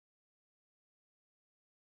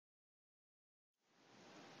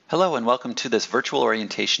Hello and welcome to this virtual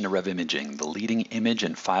orientation to RevImaging, the leading image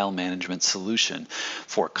and file management solution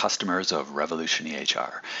for customers of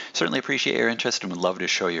RevolutionEHR. Certainly appreciate your interest and would love to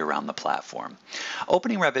show you around the platform.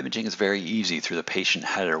 Opening RevImaging is very easy through the patient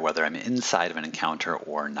header, whether I'm inside of an encounter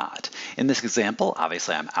or not. In this example,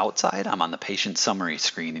 obviously I'm outside, I'm on the patient summary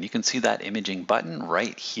screen, and you can see that imaging button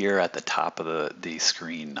right here at the top of the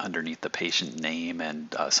screen underneath the patient name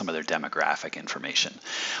and some of their demographic information.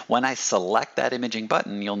 When I select that imaging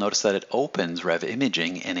button, you'll notice that it opens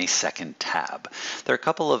RevImaging in a second tab. There are a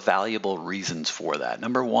couple of valuable reasons for that.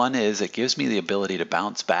 Number one is it gives me the ability to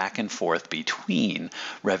bounce back and forth between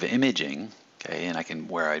RevImaging, and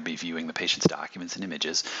where I'd be viewing the patient's documents and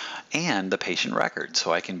images, and the patient record,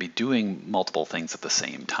 so I can be doing multiple things at the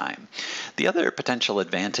same time. The other potential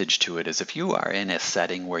advantage to it is if you are in a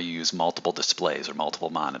setting where you use multiple displays or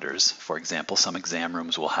multiple monitors. For example, some exam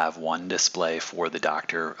rooms will have one display for the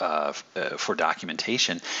doctor for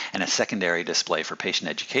documentation and a secondary display for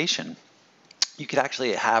patient education. You could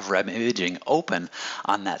actually have RevImaging open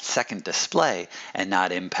on that second display and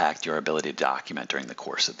not impact your ability to document during the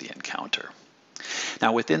course of the encounter.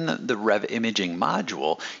 Now within the RevImaging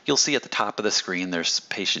module, you'll see at the top of the screen there's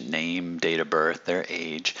patient name, date of birth, their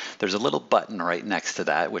age. There's a little button right next to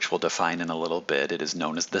that, which we'll define in a little bit. It is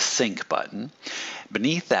known as the sync button.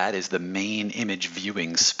 Beneath that is the main image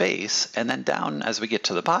viewing space, and then down as we get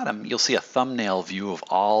to the bottom, you'll see a thumbnail view of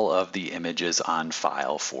all of the images on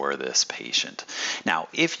file for this patient. Now,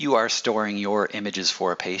 if you are storing your images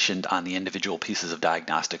for a patient on the individual pieces of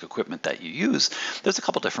diagnostic equipment that you use, there's a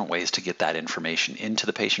couple different ways to get that information into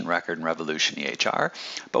the patient record in RevolutionEHR,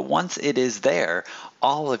 but once it is there,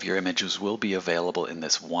 all of your images will be available in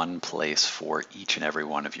this one place for each and every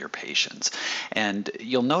one of your patients. And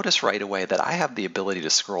you'll notice right away that I have the ability to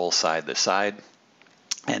scroll side to side,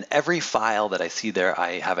 and every file that I see there,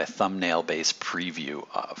 I have a thumbnail-based preview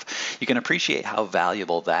of. You can appreciate how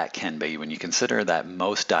valuable that can be when you consider that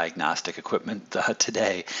most diagnostic equipment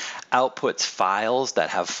today outputs files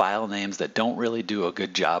that have file names that don't really do a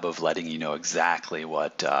good job of letting you know exactly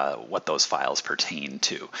what those files pertain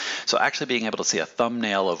to. So actually being able to see a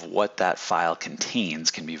thumbnail of what that file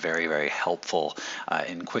contains can be very, very helpful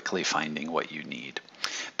in quickly finding what you need.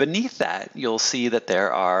 Beneath that, you'll see that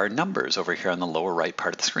there are numbers over here on the lower right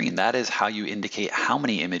part of the screen. That is how you indicate how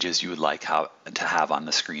many images you would like to have on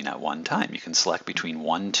the screen at one time. You can select between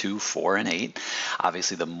 1, 2, 4, and 8.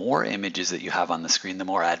 Obviously, the more images that you have on the screen, the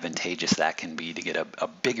more advantageous that can be to get a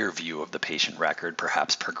bigger view of the patient record,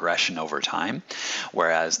 perhaps progression over time.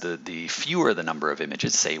 Whereas the fewer the number of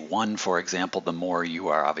images, say 1, for example, the more you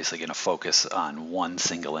are obviously going to focus on one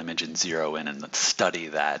single image and zero in and study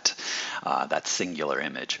that singular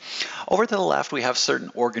image. Over to the left, we have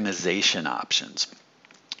certain organization options.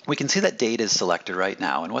 We can see that date is selected right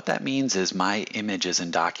now, and what that means is my images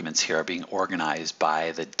and documents here are being organized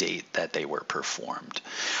by the date that they were performed.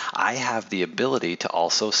 I have the ability to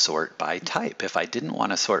also sort by type. If I didn't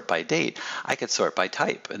want to sort by date, I could sort by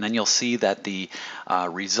type, and then you'll see that the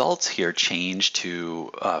results here change to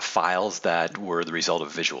files that were the result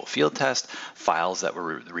of visual field test, files that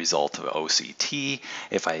were the result of OCT.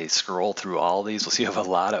 If I scroll through all these, we'll see I have a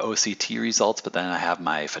lot of OCT results, but then I have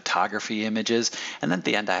my photography images, and then at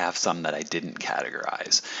the end I have some that I didn't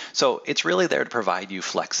categorize. So it's really there to provide you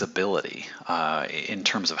flexibility in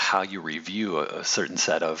terms of how you review a certain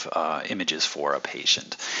set of images for a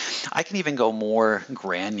patient. I can even go more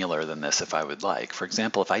granular than this if I would like. For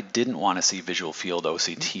example, if I didn't want to see visual field,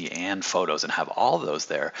 OCT, and photos and have all of those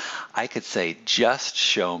there, I could say just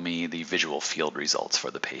show me the visual field results for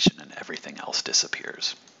the patient and everything else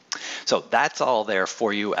disappears. So that's all there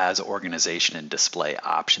for you as organization and display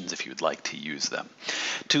options if you'd like to use them.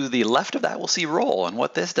 To the left of that, we'll see role, and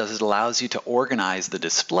what this does is it allows you to organize the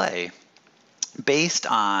display based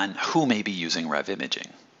on who may be using RevImaging.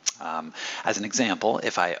 As an example,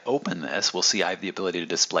 if I open this, we'll see I have the ability to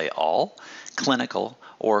display all, clinical,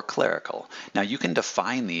 or clerical. Now you can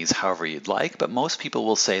define these however you'd like, but most people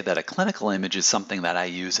will say that a clinical image is something that I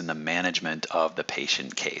use in the management of the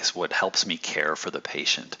patient case, what helps me care for the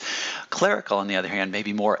patient. Clerical, on the other hand, may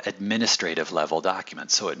be more administrative level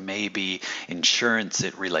documents. So it may be insurance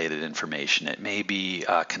related information. It may be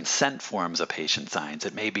consent forms a patient signs.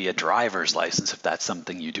 It may be a driver's license if that's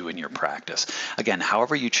something you do in your practice. Again,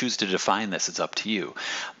 however you choose to define this, it's up to you.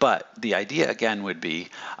 But the idea again would be,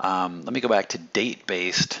 let me go back to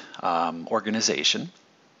date-based organization,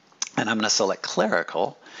 and I'm going to select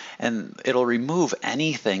clerical, and it'll remove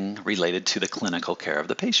anything related to the clinical care of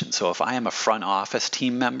the patient. So if I am a front office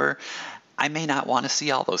team member, I may not want to see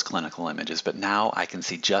all those clinical images, but now I can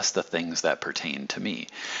see just the things that pertain to me.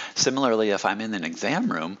 Similarly, if I'm in an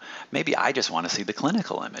exam room, maybe I just want to see the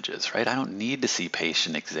clinical images, right? I don't need to see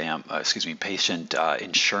patient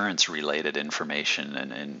insurance related information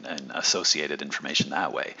and associated information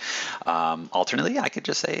that way. Alternately, I could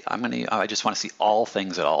just say I just want to see all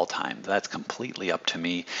things at all times. That's completely up to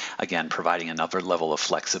me. Again, providing another level of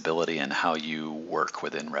flexibility in how you work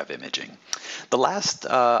within RevImaging. The last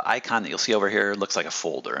icon that you'll see over here looks like a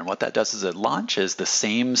folder, and what that does is it launches the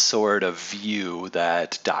same sort of view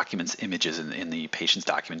that documents images in the patient's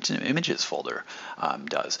documents and images folder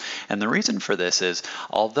does. And the reason for this is,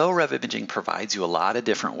 although RevImaging provides you a lot of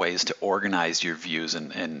different ways to organize your views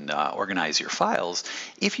and organize your files,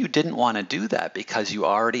 if you didn't want to do that because you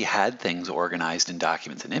already had things organized in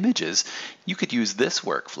documents and images, you could use this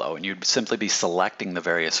workflow, and you'd simply be selecting the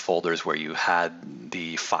various folders where you had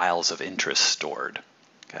the files of interest stored.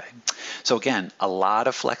 Okay. So again, a lot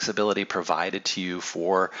of flexibility provided to you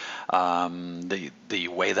for the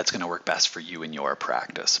way that's going to work best for you in your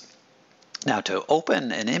practice. Now, to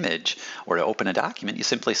open an image or to open a document, you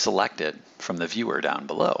simply select it from the viewer down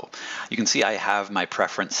below. You can see I have my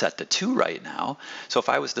preference set to 2 right now. So if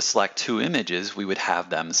I was to select 2 images, we would have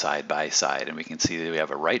them side by side. And we can see that we have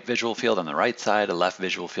a right visual field on the right side, a left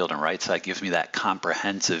visual field on the right side. It gives me that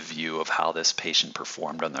comprehensive view of how this patient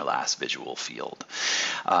performed on their last visual field.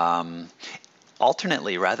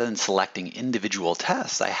 Alternately, rather than selecting individual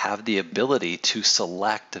tests, I have the ability to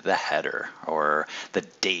select the header or the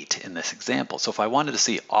date in this example. So if I wanted to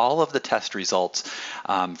see all of the test results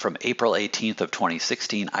from April 18th of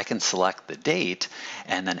 2016, I can select the date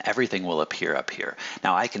and then everything will appear up here.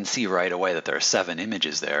 Now I can see right away that there are 7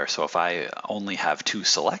 images there, so if I only have 2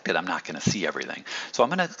 selected, I'm not going to see everything. So I'm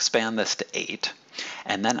going to expand this to 8,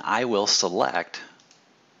 and then I will select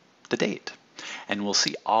the date. And we'll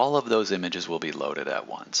see all of those images will be loaded at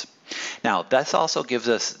once. Now, this also gives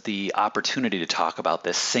us the opportunity to talk about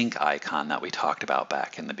this sync icon that we talked about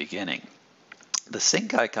back in the beginning. The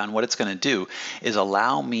sync icon, what it's going to do is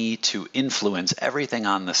allow me to influence everything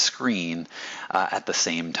on the screen at the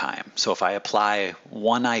same time. So if I apply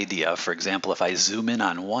one idea, for example, if I zoom in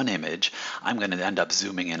on one image, I'm going to end up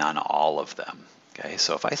zooming in on all of them. Okay,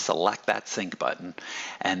 so if I select that sync button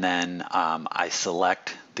and then I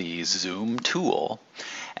select the zoom tool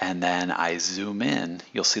and then I zoom in,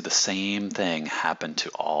 you'll see the same thing happen to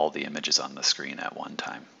all the images on the screen at one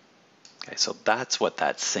time. Okay, so that's what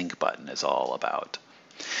that sync button is all about.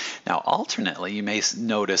 Now, alternately, you may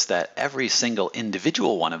notice that every single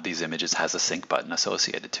individual one of these images has a sync button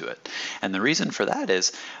associated to it. And the reason for that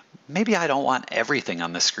is maybe I don't want everything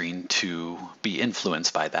on the screen to be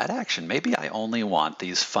influenced by that action. Maybe I only want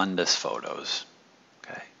these fundus photos.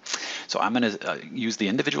 Okay. So I'm going to use the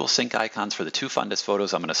individual sync icons for the 2 fundus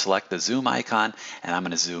photos. I'm going to select the zoom icon and I'm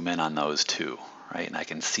going to zoom in on those 2. Right? And I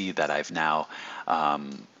can see that I've now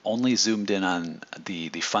only zoomed in on the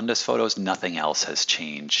fundus photos. Nothing else has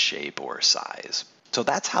changed shape or size. So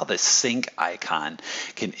that's how the sync icon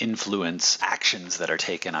can influence actions that are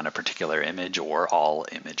taken on a particular image or all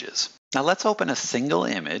images. Now let's open a single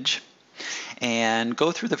image and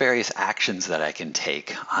go through the various actions that I can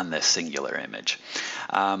take on this singular image.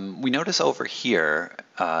 We notice over here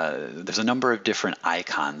there's a number of different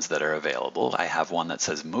icons that are available. I have one that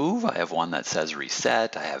says move, I have one that says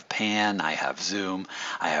reset, I have pan, I have zoom,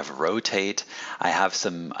 I have rotate, I have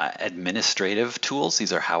some administrative tools.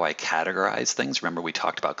 These are how I categorize things. Remember we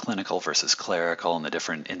talked about clinical versus clerical and the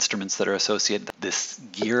different instruments that are associated. This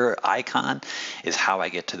gear icon is how I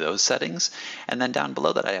get to those settings. And then down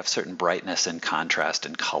below that I have certain brightness and contrast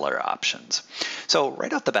and color options. So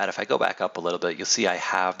right off the bat, if I go back up a little bit, you'll see I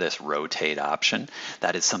have this rotate option.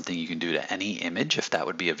 That is something you can do to any image if that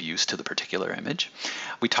would be of use to the particular image.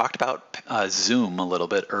 We talked about zoom a little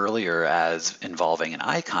bit earlier as involving an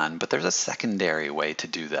icon, but there's a secondary way to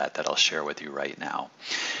do that that I'll share with you right now.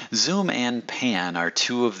 Zoom and pan are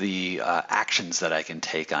 2 of the actions that I can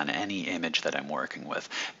take on any image that I'm working with.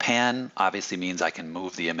 Pan obviously means I can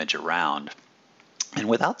move the image around. And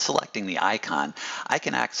without selecting the icon, I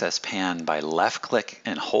can access pan by left click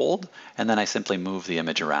and hold, and then I simply move the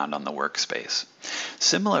image around on the workspace.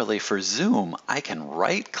 Similarly for zoom, I can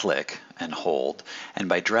right click and hold, and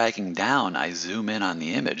by dragging down, I zoom in on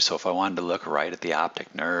the image. So if I wanted to look right at the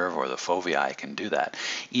optic nerve or the fovea, I can do that,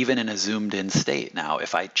 even in a zoomed in state. Now,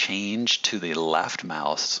 if I change to the left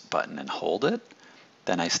mouse button and hold it,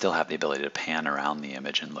 then I still have the ability to pan around the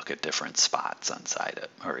image and look at different spots inside it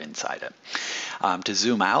or inside it. To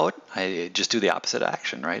zoom out, I just do the opposite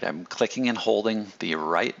action, right? I'm clicking and holding the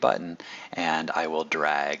right button and I will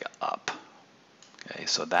drag up. Okay,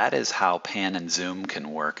 so that is how pan and zoom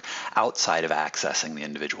can work outside of accessing the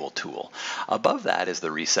individual tool. Above that is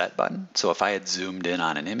the reset button. So if I had zoomed in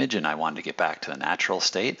on an image and I wanted to get back to the natural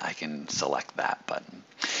state, I can select that button.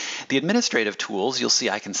 The administrative tools, you'll see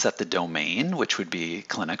I can set the domain, which would be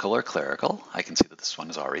clinical or clerical. I can see that this one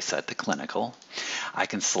is already set to clinical. I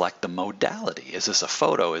can select the modality. Is this a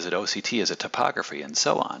photo? Is it OCT? Is it topography? And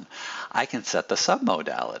so on. I can set the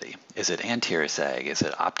submodality. Is it anterior sag? Is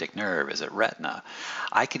it optic nerve? Is it retina?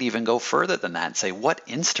 I could even go further than that and say what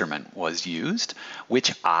instrument was used,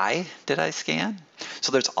 which eye did I scan?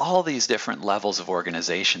 So there's all these different levels of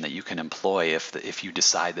organization that you can employ if you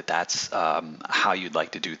decide that that's how you'd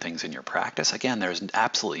like to do things in your practice. Again, there's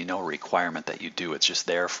absolutely no requirement that you do. It's just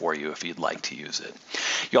there for you if you'd like to use it.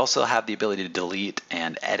 You also have the ability to delete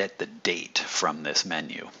and edit the date from this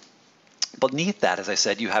menu. Beneath that, as I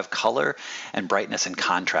said, you have color and brightness and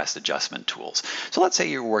contrast adjustment tools. So let's say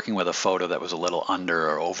you're working with a photo that was a little under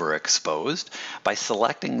or overexposed. By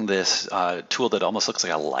selecting this tool that almost looks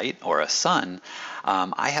like a light or a sun,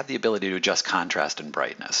 I have the ability to adjust contrast and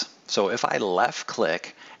brightness. So if I left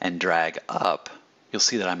click and drag up, you'll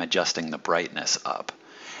see that I'm adjusting the brightness up.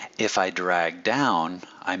 If I drag down,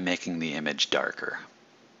 I'm making the image darker.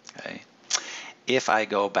 Okay. If I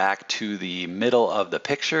go back to the middle of the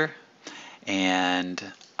picture, and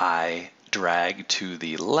I drag to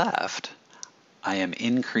the left, I am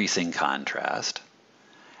increasing contrast,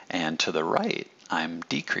 and to the right, I'm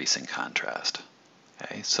decreasing contrast.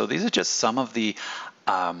 Okay, so these are just some of the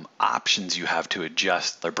options you have to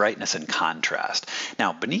adjust the brightness and contrast.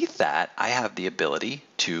 Now, beneath that, I have the ability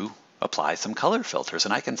to apply some color filters,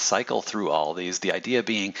 and I can cycle through all these. The idea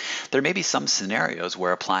being there may be some scenarios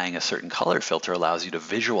where applying a certain color filter allows you to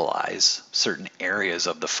visualize certain areas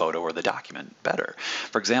of the photo or the document better.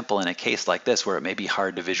 For example, in a case like this where it may be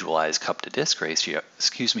hard to visualize cup to disc ratio,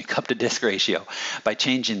 by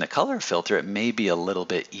changing the color filter, it may be a little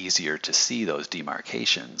bit easier to see those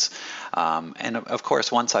demarcations. And of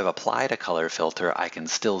course, once I've applied a color filter, I can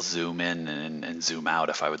still zoom in and zoom out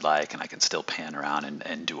if I would like, and I can still pan around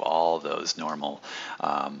and do all those normal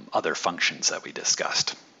other functions that we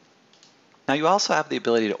discussed. Now you also have the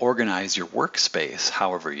ability to organize your workspace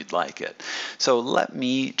however you'd like it. So let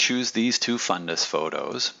me choose these two fundus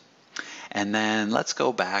photos, and then let's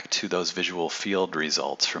go back to those visual field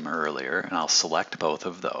results from earlier, and I'll select both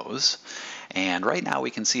of those. And right now we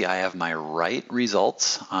can see I have my right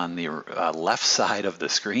results on the left side of the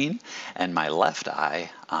screen and my left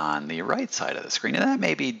eye on the right side of the screen, and that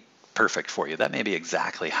may be perfect for you. That may be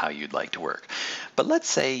exactly how you'd like to work. But let's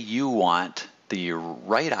say you want the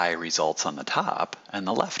right eye results on the top and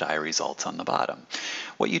the left eye results on the bottom.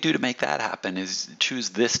 What you do to make that happen is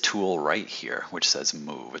choose this tool right here, which says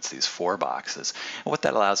Move. It's these 4 boxes. And what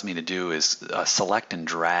that allows me to do is select and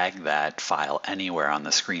drag that file anywhere on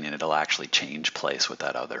the screen, and it'll actually change place with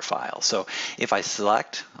that other file. So if I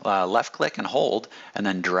select, left click and hold, and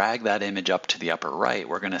then drag that image up to the upper right,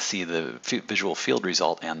 we're going to see the visual field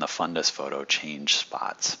result and the fundus photo change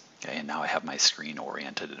spots. Okay, and now I have my screen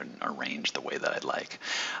oriented and arranged the way that I'd like.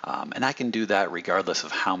 And I can do that regardless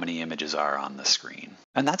of how many images are on the screen.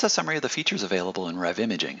 And that's a summary of the features available in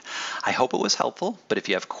RevImaging. I hope it was helpful, but if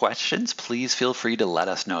you have questions, please feel free to let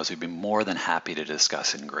us know, as we'd be more than happy to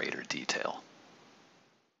discuss in greater detail.